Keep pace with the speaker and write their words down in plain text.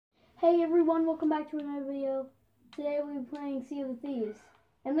Hey everyone, welcome back to another video. Today we'll be playing Sea of the Thieves.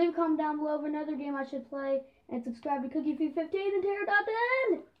 And leave a comment down below of another game I should play. And subscribe to CookieFeed15 and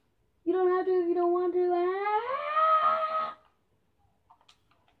Terror.den! You don't have to if you don't want to.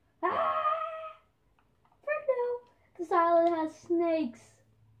 Frick no! This island has snakes.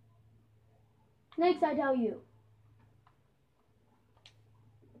 Snakes, I tell you.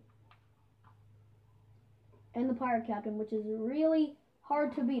 And the pirate captain, which is really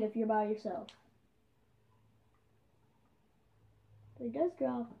hard to beat if you're by yourself. But he does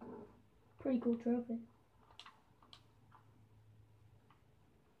drop a pretty cool trophy.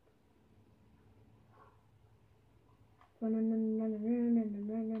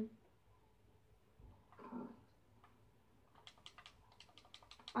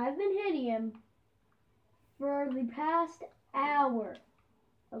 I've been hitting him for the past hour.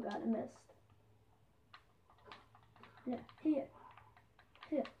 Oh god, I missed. Yeah, here.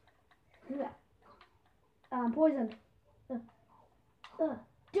 I'm poisoned.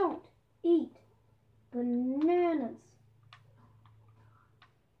 Don't eat bananas.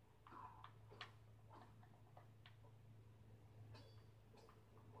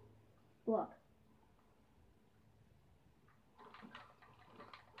 Block.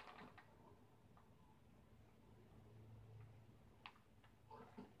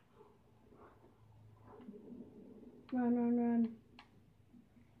 Run.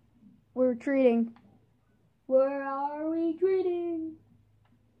 We're retreating. Where are we retreating?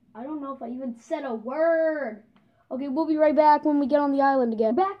 I don't know if I even said a word. Okay, we'll be right back when we get on the island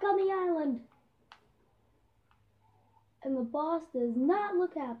again. Back on the island. And the boss does not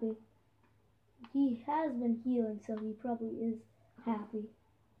look happy. He has been healing, so he probably is happy.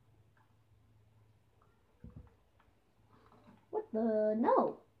 What the?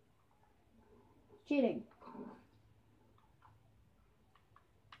 No. Cheating.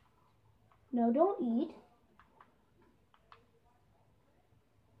 No, don't eat.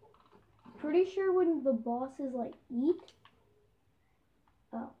 Pretty sure when the bosses like eat.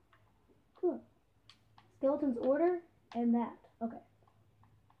 Oh, cool. Skeleton's order and that. Okay,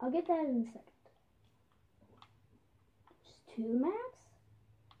 I'll get that in a second. Just 2 maps.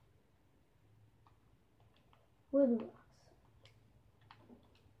 Where are the rocks?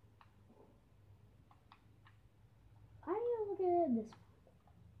 I need to look at this.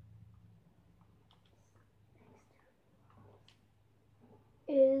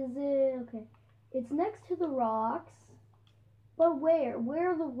 Is it okay? It's next to the rocks, but where?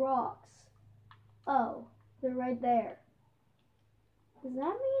 Where are the rocks? Oh, they're right there. Does that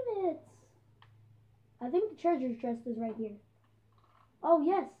mean it's? I think the treasure chest is right here. Oh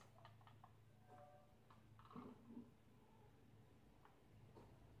yes.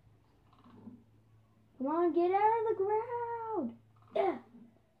 Come on, get out of the ground.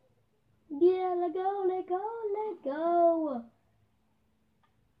 Yeah, let go.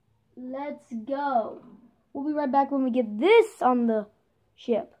 Let's go. We'll be right back when we get this on the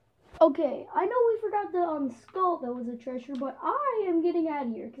ship. Okay, I know we forgot the skull that was a treasure, but I am getting out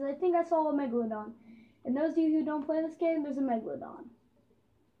of here because I think I saw a megalodon. And those of you who don't play this game, there's a megalodon.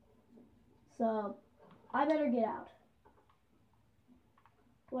 So, I better get out.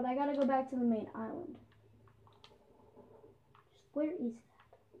 But I gotta go back to the main island. Where is that?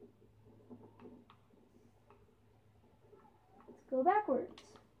 Let's go backwards.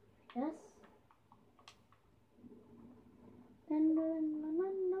 Yes.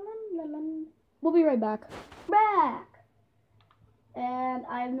 We'll be right back. And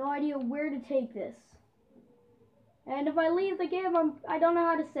I have no idea where to take this. And if I leave the game, I don't know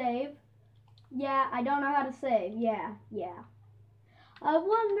how to save. Yeah, I don't know how to save. Yeah. I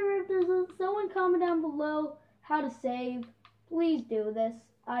wonder if there's someone comment down below how to save. Please do this.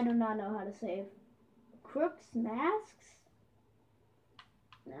 I do not know how to save. Crooks masks?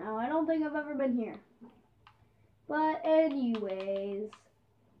 No, I don't think I've ever been here. But anyways,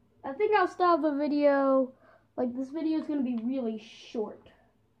 I think I'll stop the video. Like, this video is going to be really short.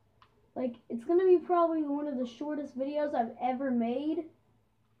 Like, it's going to be probably one of the shortest videos I've ever made.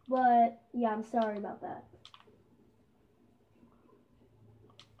 But, yeah, I'm sorry about that.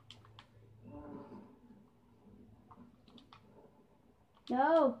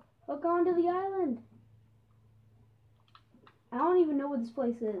 No, hook onto the island. I don't even know what this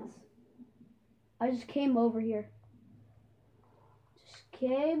place is. I just came over here. Just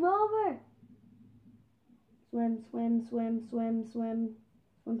came over. Swim. Swim.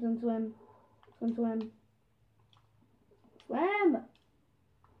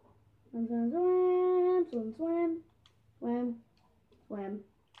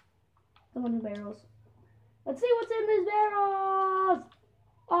 Someone in barrels. Let's see what's in these barrels.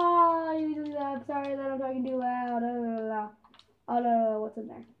 sorry that I'm talking too loud. Oh, no, what's in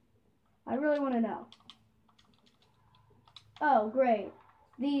there? I really want to know. Oh, great.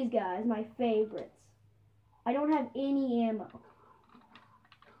 These guys, my favorites. I don't have any ammo.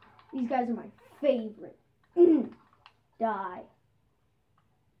 These guys are my favorite. Die.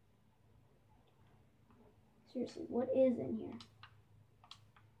 Seriously, what is in here?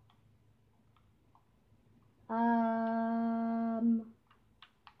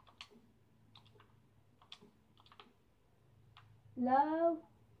 Hello?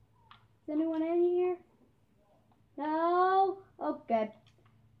 Is anyone in here? No? Okay.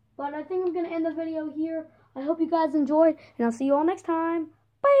 But I think I'm going to end the video here. I hope you guys enjoyed, and I'll see you all next time.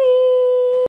 Bye!